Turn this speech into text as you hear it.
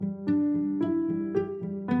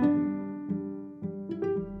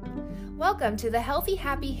Welcome to the Healthy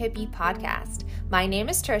Happy Hippie podcast. My name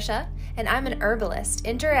is Tricia, and I'm an herbalist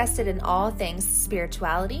interested in all things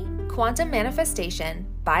spirituality, quantum manifestation,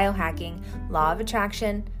 biohacking, law of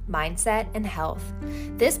attraction, mindset, and health.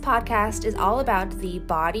 This podcast is all about the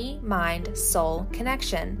body, mind, soul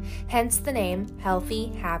connection, hence the name Healthy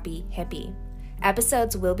Happy Hippie.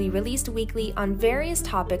 Episodes will be released weekly on various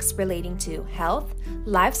topics relating to health,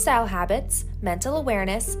 lifestyle habits, mental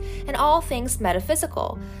awareness, and all things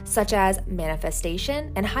metaphysical, such as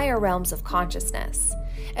manifestation and higher realms of consciousness.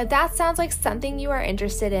 If that sounds like something you are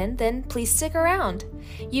interested in, then please stick around.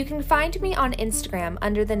 You can find me on Instagram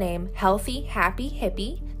under the name Healthy Happy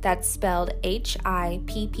Hippie, that's spelled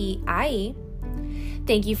Hippie.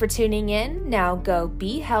 Thank you for tuning in. Now go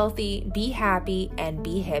be healthy, be happy, and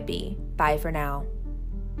be hippie. Bye for now.